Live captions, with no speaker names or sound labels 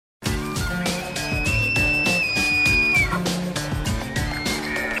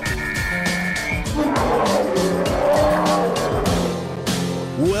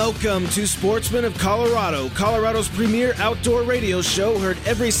Welcome to Sportsman of Colorado, Colorado's premier outdoor radio show, heard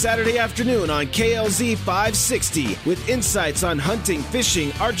every Saturday afternoon on KLZ 560, with insights on hunting,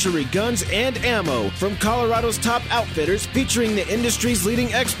 fishing, archery, guns, and ammo from Colorado's top outfitters, featuring the industry's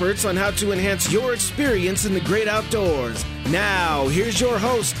leading experts on how to enhance your experience in the great outdoors. Now, here's your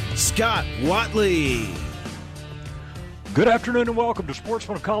host, Scott Watley. Good afternoon and welcome to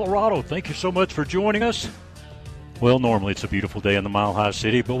Sportsman of Colorado. Thank you so much for joining us. Well, normally it's a beautiful day in the Mile High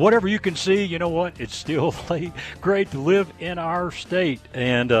City, but whatever you can see, you know what? It's still great to live in our state.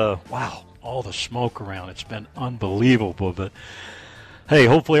 And, wow, all the smoke around. It's been unbelievable. But, hey,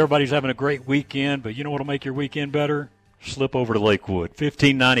 hopefully everybody's having a great weekend. But you know what will make your weekend better? Slip over to Lakewood,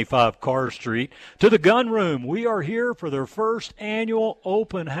 1595 Carr Street, to the Gun Room. We are here for their first annual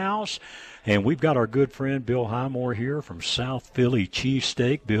open house. And we've got our good friend Bill Highmore here from South Philly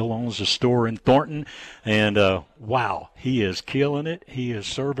Cheesesteak. Bill owns a store in Thornton. And, wow, he is killing it. He is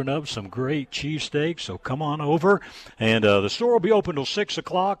serving up some great cheesesteaks. So come on over. And the store will be open till 6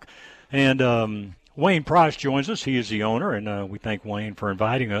 o'clock. And Wayne Price joins us. He is the owner, and we thank Wayne for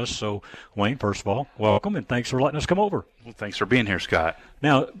inviting us. So, Wayne, first of all, welcome, and thanks for letting us come over. Well, thanks for being here, Scott.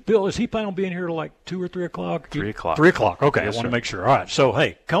 Now, Bill, is he planning on being here till like 2 or 3 o'clock? 3 o'clock. 3 o'clock. Okay, Yes, I want to sir. make sure. All right, so,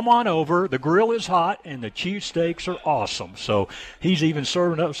 hey, come on over. The grill is hot, and the cheesesteaks are awesome. So he's even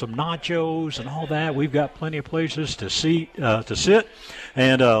serving up some nachos and all that. We've got plenty of places to sit,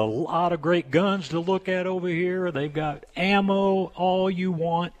 and a lot of great guns to look at over here. They've got ammo. All you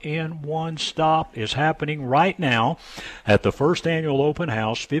want in one stop is happening right now at the first annual open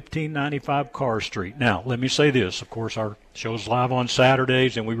house, 1595 Carr Street. Now, let me say this. Of course, our show's live on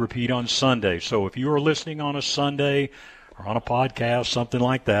Saturdays, and we repeat on Sundays. So if you are listening on a Sunday or on a podcast, something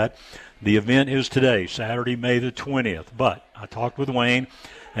like that, the event is today, Saturday, May the 20th. But I talked with Wayne,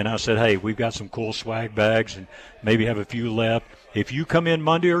 and I said, hey, we've got some cool swag bags and maybe have a few left. If you come in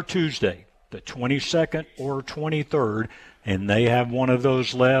Monday or Tuesday, the 22nd or 23rd, and they have one of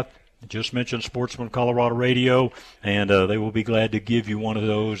those left, just mention Sportsman Colorado Radio, and they will be glad to give you one of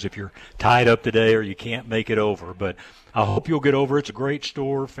those if you're tied up today or you can't make it over. But I hope you'll get over. It's a great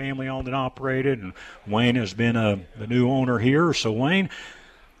store, family-owned and operated, and Wayne has been the new owner here. So, Wayne,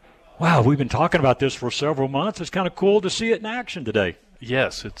 wow, we've been talking about this for several months. It's kind of cool to see it in action today.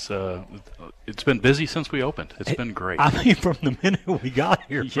 Yes, it's been busy since we opened. It's been great. I mean, from the minute we got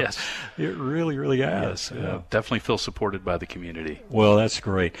here. Yes. It really, really has. Yes, definitely feel supported by the community. Well, that's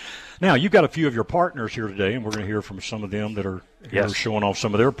great. Now, you've got a few of your partners here today, and we're going to hear from some of them that are here Yes. showing off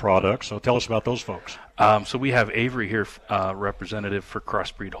some of their products. So tell us about those folks. So we have Avery here, representative for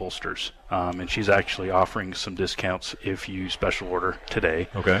Crossbreed Holsters, and she's actually offering some discounts if you special order today.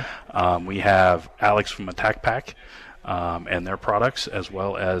 Okay. We have Alex from Attack Pack and their products, as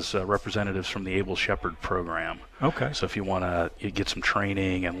well as representatives from the Able Shepherd program. Okay. So if you want to get some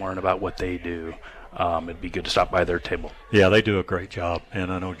training and learn about what they do, it'd be good to stop by their table. Yeah, they do a great job,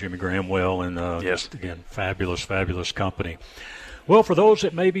 and I know Jimmy Graham well, and Yes. just, again, fabulous, fabulous company. Well, for those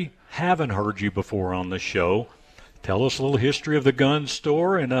that maybe haven't heard you before on the show, tell us a little history of the gun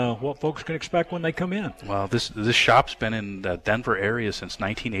store and what folks can expect when they come in. Well, this shop's been in the Denver area since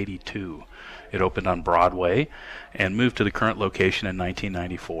 1982. It opened on Broadway and moved to the current location in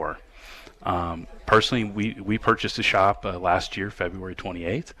 1994. Personally, we purchased the shop last year, February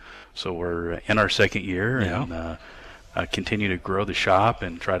 28th, so we're in our second year and continue to grow the shop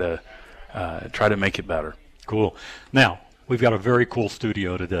and try to make it better. Cool. Now, we've got a very cool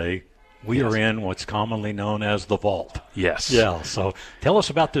studio today. We Yes. are in what's commonly known as the vault. Yes. Yeah, so tell us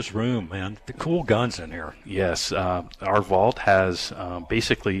about this room, man. The cool guns in here. Yes, our vault has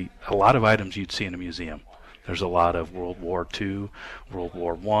basically a lot of items you'd see in a museum. There's a lot of World War II, World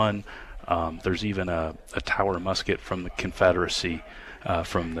War I. There's even a Tower musket from the Confederacy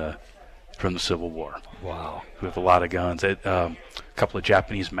from the Civil War. Wow. We have a lot of guns. A couple of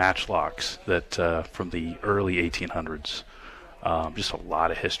Japanese matchlocks that from the early 1800s. Just a lot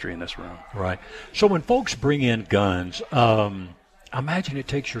of history in this room. Right. So when folks bring in guns, I imagine it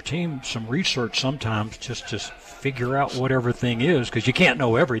takes your team some research sometimes just to figure out what everything is, because you can't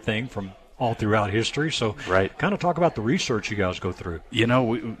know everything from all throughout history. So Right. kind of talk about the research you guys go through. You know,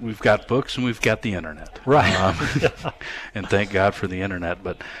 we've got books and we've got the internet. Right. And thank God for the internet.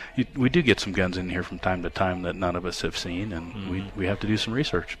 But we do get some guns in here from time to time that none of us have seen, and we have to do some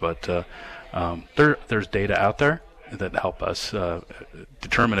research. But there's data out there that help us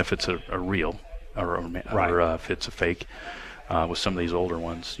determine if it's a real or if it's a fake. With some of these older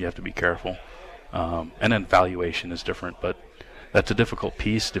ones, you have to be careful. And then valuation is different, but That's a difficult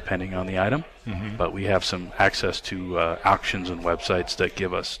piece depending on the item, but we have some access to auctions and websites that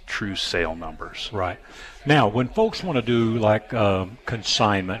give us true sale numbers. Right. Now, when folks want to do like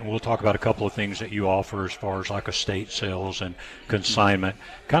consignment, we'll talk about a couple of things that you offer as far as like estate sales and consignment.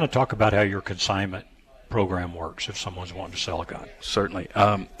 Kind of talk about how your consignment program works if someone's wanting to sell a gun. Certainly.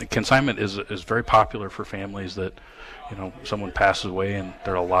 Consignment is very popular for families that, someone passes away and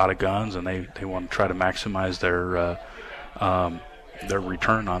there are a lot of guns and they want to try to maximize their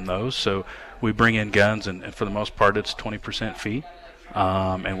return on those. So we bring in guns, and for the most part it's 20% fee.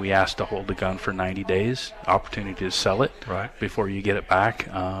 And we ask to hold the gun for 90 days, opportunity to sell it before you get it back.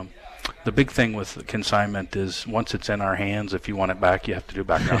 The big thing with consignment is once it's in our hands, if you want it back, you have to do a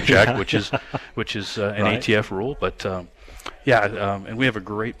background check, which is an ATF rule. But and we have a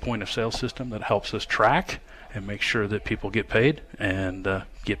great point of sale system that helps us track and make sure that people get paid and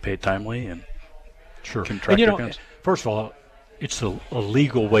get paid timely and can track their guns. First of all, it's a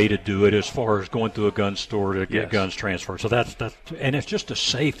legal way to do it as far as going through a gun store to get guns transferred. So that's and it's just a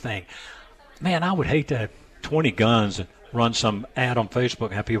safe thing. Man, I would hate to have 20 guns and run some ad on Facebook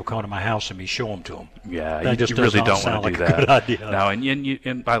and have people come to my house and me show them to them. Yeah, that you really don't want to do that. Good idea. No,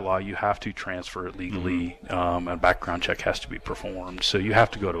 and by law you have to transfer it legally. A background check has to be performed, so you have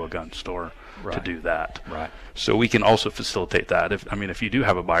to go to a gun store to do that. Right. So we can also facilitate that. If you do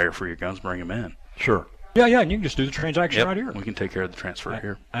have a buyer for your guns, bring them in. Sure. Yeah, and you can just do the transaction right here. We can take care of the transfer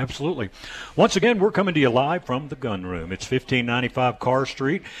here. Absolutely. Once again, we're coming to you live from the Gun Room. It's 1595 Carr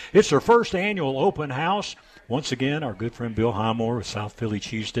Street. It's their first annual open house. Once again, our good friend Bill Highmore with South Philly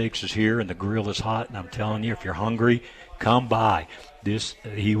Cheesesteaks is here, and the grill is hot. And I'm telling you, if you're hungry, come by.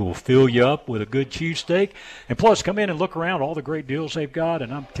 He will fill you up with a good cheesesteak. And plus, come in and look around all the great deals they've got.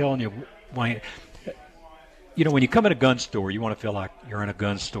 And I'm telling you, when you come in a gun store, you want to feel like you're in a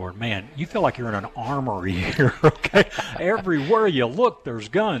gun store. Man, you feel like you're in an armory here, okay? Everywhere you look, there's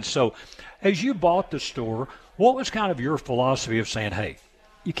guns. So as you bought the store, what was kind of your philosophy of saying, hey,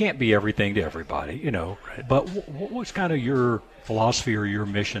 you can't be everything to everybody, but what was kind of your philosophy or your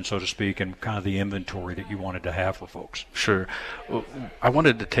mission, so to speak, and kind of the inventory that you wanted to have for folks? Sure. I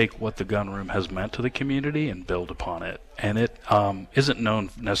wanted to take what the Gun Room has meant to the community and build upon it. And it isn't known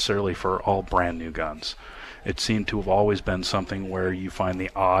necessarily for all brand new guns. It seemed to have always been something where you find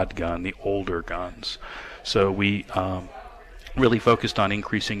the odd gun, the older guns. So we really focused on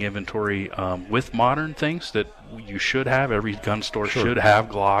increasing inventory with modern things that you should have. Every gun store should have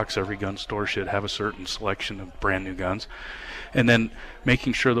Glocks. Every gun store should have a certain selection of brand new guns. And then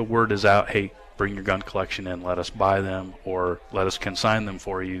making sure the word is out, hey, bring your gun collection in, let us buy them, or let us consign them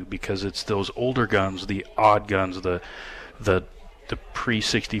for you, because it's those older guns, the odd guns, the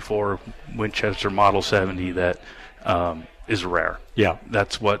pre-64 Winchester Model 70 that is rare. Yeah.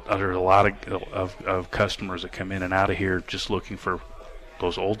 That's what there's a lot of customers that come in and out of here just looking for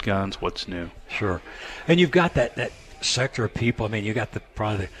those old guns, what's new. Sure. And you've got that sector of people. I mean, you got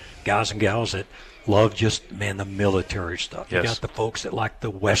probably the guys and gals that love just, the military stuff. Yes. You got the folks that like the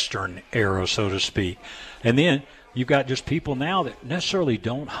Western era, so to speak. And then you've got just people now that necessarily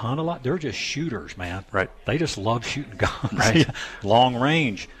don't hunt a lot. They're just shooters, man. Right. They just love shooting guns. Right. Long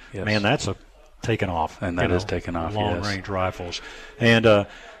range. Yes. Man, that's taken off. And that is taken off, long range rifles. And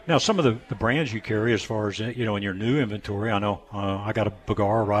now some of the brands you carry as far as, in your new inventory, I know I got a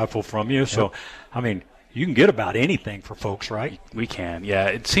Bergara rifle from you. So, you can get about anything for folks, right? We can, yeah.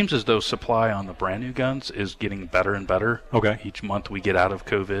 It seems as though supply on the brand new guns is getting better and better. Okay. Each month we get out of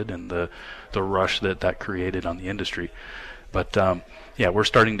COVID and the rush that created on the industry. But, we're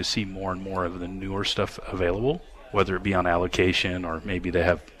starting to see more and more of the newer stuff available, whether it be on allocation or maybe they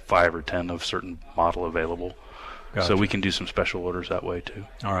have 5 or 10 of certain model available. Gotcha. So we can do some special orders that way, too.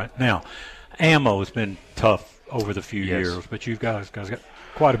 All right. Now, ammo has been tough over the few years, but you guys got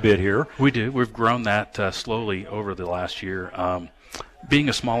quite a bit here. We do. We've grown that slowly over the last year. Being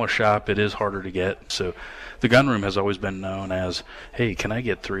a smaller shop, it is harder to get. So the Gun Room has always been known as, hey, can I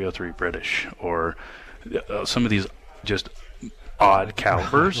get 303 British? Or some of these just odd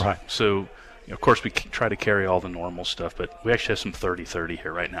calibers. Right. So, of course, we try to carry all the normal stuff, but we actually have some 30-30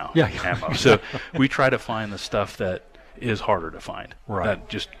 here right now. Yeah. Ammo. So we try to find the stuff that is harder to find. Right.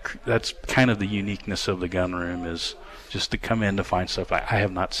 That's kind of the uniqueness of the Gun Room, is just to come in to find stuff. I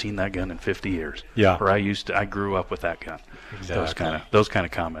have not seen that gun in 50 years. Yeah. Or I grew up with that gun. Exactly. Those kind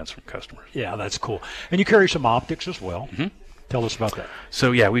of comments from customers. Yeah, that's cool. And you carry some optics as well. Mm-hmm. Tell us about that.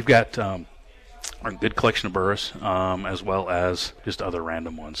 So, we've got a good collection of Burris, as well as just other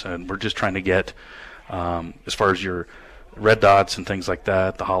random ones. And we're just trying to get, as far as your red dots and things like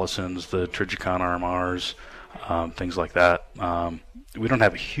that, the Hollisons, the Trijicon RMRs, things like that. We don't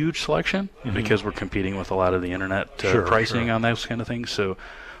have a huge selection because we're competing with a lot of the internet pricing on those kind of things. So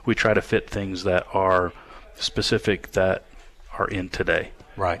we try to fit things that are specific, that are in today,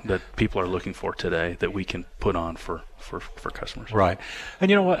 right? That people are looking for today, that we can put on for customers, right? And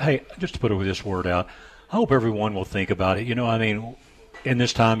you know what? Hey, just to put this word out, I hope everyone will think about it. In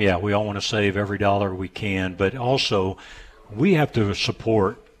this time, we all want to save every dollar we can, but also we have to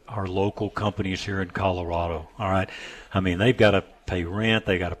support our local companies here in Colorado. All right, they've got to pay rent,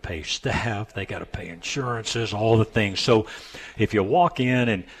 they got to pay staff, they got to pay insurances, all the things. So if you walk in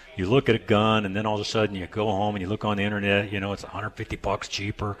and you look at a gun and then all of a sudden you go home and you look on the internet, it's $150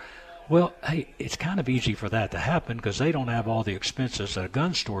 cheaper. Well, hey, it's kind of easy for that to happen because they don't have all the expenses that a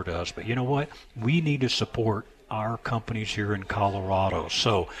gun store does. But you know what? We need to support our companies here in Colorado.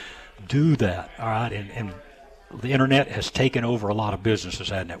 So do that, all right? And the internet has taken over a lot of businesses,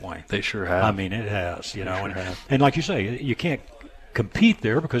 hasn't it, Wayne? They sure have. It has, and like you say, you can't compete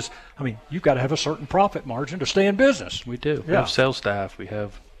there because, you've got to have a certain profit margin to stay in business. We do. We have sales staff. We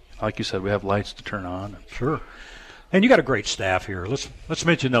have, like you said, we have lights to turn on. Sure. And you got a great staff here. Let's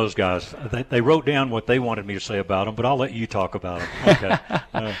mention those guys. They wrote down what they wanted me to say about them, but I'll let you talk about them.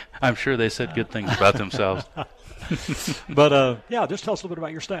 Okay. I'm sure they said good things about themselves. But, just tell us a little bit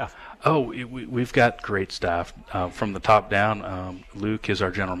about your staff. Oh, we've got great staff. From the top down, Luke is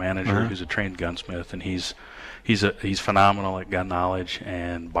our general manager, who's a trained gunsmith, and he's phenomenal at gun knowledge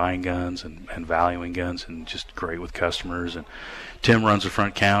and buying guns and valuing guns, and just great with customers. And Tim runs the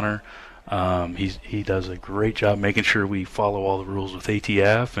front counter. He does a great job making sure we follow all the rules with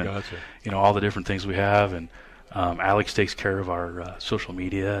ATF and all the different things we have. And Alex takes care of our social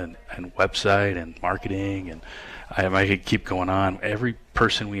media and website and marketing, and I could keep going on. Every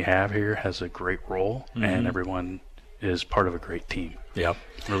person we have here has a great role, and everyone is part of a great team. Yep.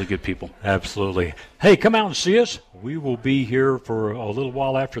 Really good people. Absolutely. Hey, come out and see us. We will be here for a little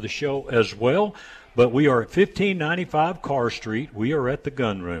while after the show as well. But we are at 1595 Carr Street. We are at the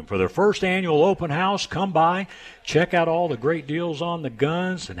Gun Room. For their first annual open house, come by, check out all the great deals on the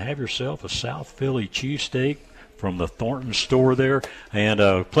guns, and have yourself a South Philly cheesesteak from the Thornton store there.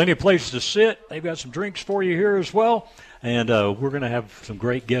 And plenty of places to sit. They've got some drinks for you here as well. And we're going to have some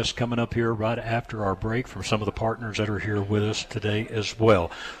great guests coming up here right after our break from some of the partners that are here with us today as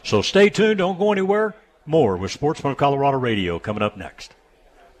well. So stay tuned. Don't go anywhere. More with Sportsman of Colorado Radio coming up next.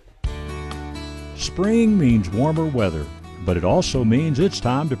 Spring means warmer weather, but it also means it's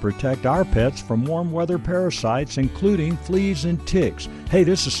time to protect our pets from warm weather parasites, including fleas and ticks. Hey,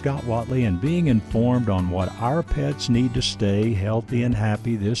 this is Scott Watley, and being informed on what our pets need to stay healthy and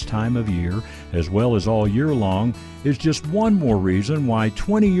happy this time of year, as well as all year long, is just one more reason why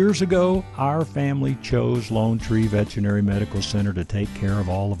 20 years ago our family chose Lone Tree Veterinary Medical Center to take care of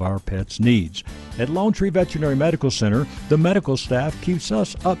all of our pets' needs. At Lone Tree Veterinary Medical Center, the medical staff keeps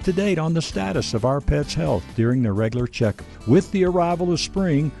us up to date on the status of our pets' health during their regular checkup. With the arrival of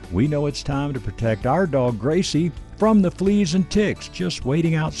spring, we know it's time to protect our dog Gracie from the fleas and ticks just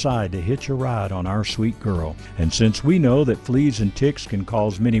waiting outside to hitch a ride on our sweet girl. And since we know that fleas and ticks can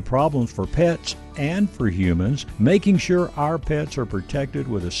cause many problems for pets and for humans, making sure our pets are protected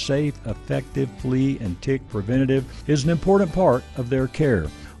with a safe, effective flea and tick preventative is an important part of their care.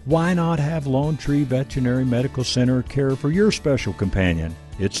 Why not have Lone Tree Veterinary Medical Center care for your special companion?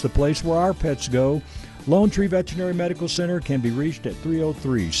 It's the place where our pets go. Lone Tree Veterinary Medical Center can be reached at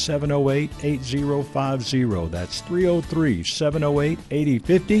 303-708-8050. That's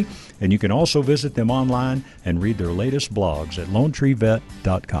 303-708-8050. And you can also visit them online and read their latest blogs at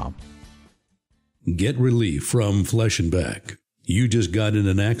LoneTreeVet.com. Get relief from Flesh and Beck. You just got in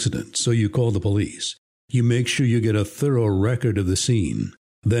an accident, so you call the police. You make sure you get a thorough record of the scene.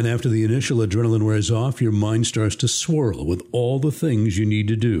 Then after the initial adrenaline wears off, your mind starts to swirl with all the things you need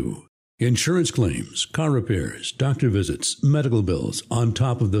to do. Insurance claims, car repairs, doctor visits, medical bills, on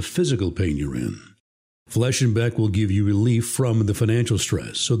top of the physical pain you're in. Flesh and Beck will give you relief from the financial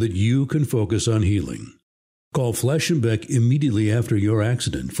stress so that you can focus on healing. Call Flesh and Beck immediately after your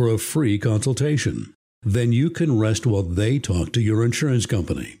accident for a free consultation. Then you can rest while they talk to your insurance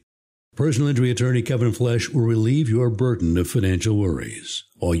company. Personal injury attorney Kevin Flesh will relieve your burden of financial worries.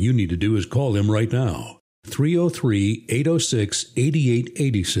 All you need to do is call him right now.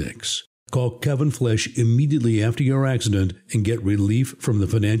 303-806-8886. Call Kevin Flesh immediately after your accident and get relief from the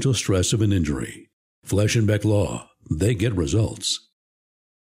financial stress of an injury. Flesh and Beck Law. They get results.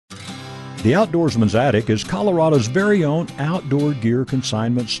 The Outdoorsman's Attic is Colorado's very own outdoor gear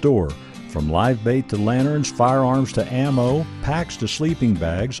consignment store. From live bait to lanterns, firearms to ammo, packs to sleeping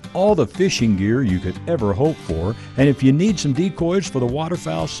bags, all the fishing gear you could ever hope for. And if you need some decoys for the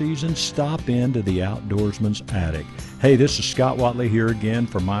waterfowl season, stop into the Outdoorsman's Attic. Hey, this is Scott Watley here again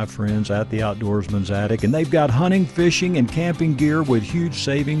for my friends at the Outdoorsman's Attic, and they've got hunting, fishing, and camping gear with huge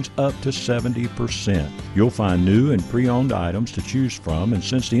savings up to 70%. You'll find new and pre-owned items to choose from, and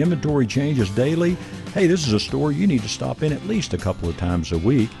since the inventory changes daily, hey, this is a store you need to stop in at least a couple of times a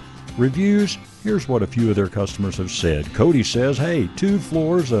week. Reviews, here's what a few of their customers have said. Cody says, hey, 2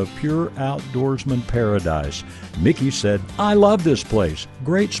 floors of pure outdoorsman paradise. Mickey said, I love this place.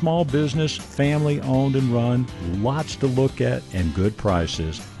 Great small business, family owned and run, lots to look at, and good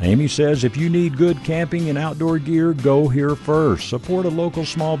prices. Amy says, if you need good camping and outdoor gear, go here first. Support a local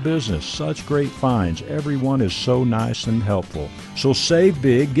small business. Such great finds. Everyone is so nice and helpful. So save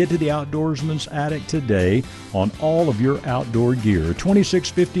big. Get to the Outdoorsman's Attic today on all of your outdoor gear.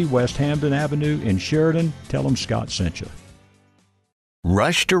 2650 West Hampden Avenue in Sheridan. Tell them Scott sent you.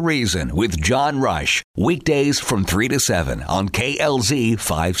 Rush to Reason with John Rush. Weekdays from 3 to 7 on KLZ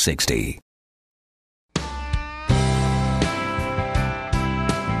 560.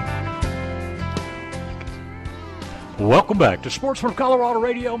 Welcome back to Sportsman of Colorado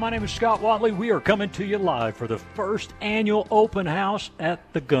Radio. My name is Scott Watley. We are coming to you live for the first annual open house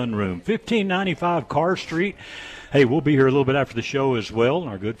at the Gun Room, 1595 Carr Street. Hey, we'll be here a little bit after the show as well. And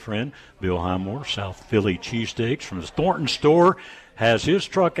our good friend Bill Highmore, South Philly Cheesesteaks from the Thornton store, has his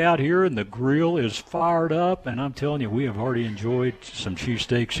truck out here, and the grill is fired up. And I'm telling you, we have already enjoyed some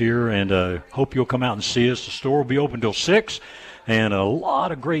cheesesteaks here, and hope you'll come out and see us. The store will be open till 6. And a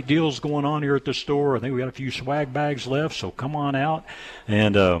lot of great deals going on here at the store. I think we got a few swag bags left, so come on out,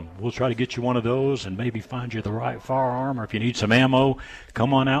 and we'll try to get you one of those and maybe find you the right firearm, or if you need some ammo,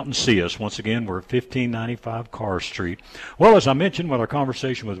 come on out and see us. Once again, we're at 1595 Carr Street. Well, as I mentioned with our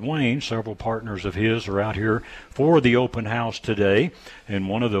conversation with Wayne, several partners of his are out here for the open house today, and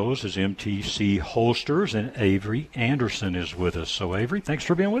one of those is MTC Holsters, and Avery Anderson is with us. So, Avery, thanks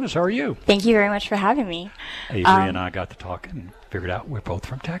for being with us. How are you? Thank you very much for having me. Avery and I got to talking and figured out we're both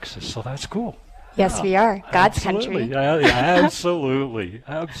from Texas, so that's cool. Yes, we are. God's absolutely. country. Absolutely.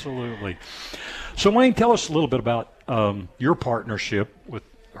 Absolutely. So, Wayne, tell us a little bit about your partnership with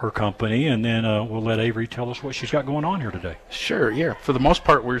her company, and then we'll let Avery tell us what she's got going on here today. Sure, yeah. For the most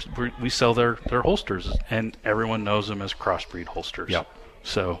part, we sell their holsters, and everyone knows them as Crossbreed holsters. Yep.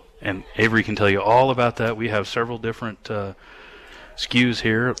 So, and Avery can tell you all about that. We have several different SKUs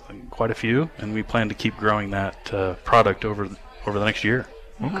here, quite a few, and we plan to keep growing that product over the next year.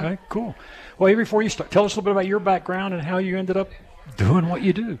 Okay, cool. Well, Avery, before you start, tell us a little bit about your background and how you ended up doing what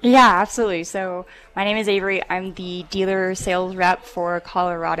you do. Yeah, absolutely. So my name is Avery. I'm the dealer sales rep for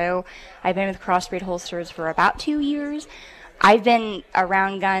Colorado. I've been with Crossbreed Holsters for about 2 years. I've been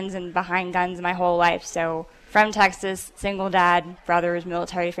around guns and behind guns my whole life. So from Texas, single dad, brothers,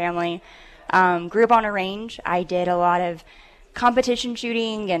 military family. Grew up on a range. I did a lot of competition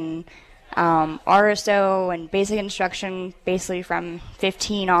shooting and RSO and basic instruction basically from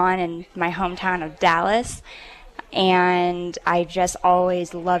 15 on in my hometown of Dallas. And I just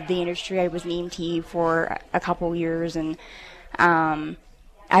always loved the industry. I was an EMT for a couple years, and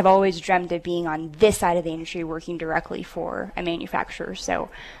I've always dreamt of being on this side of the industry, working directly for a manufacturer. So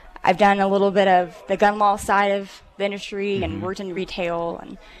I've done a little bit of the gun law side of the industry and worked in retail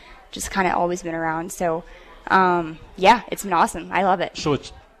and just kind of always been around. So yeah, it's been awesome. I love it. So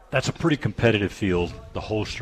that's a pretty competitive field, the holster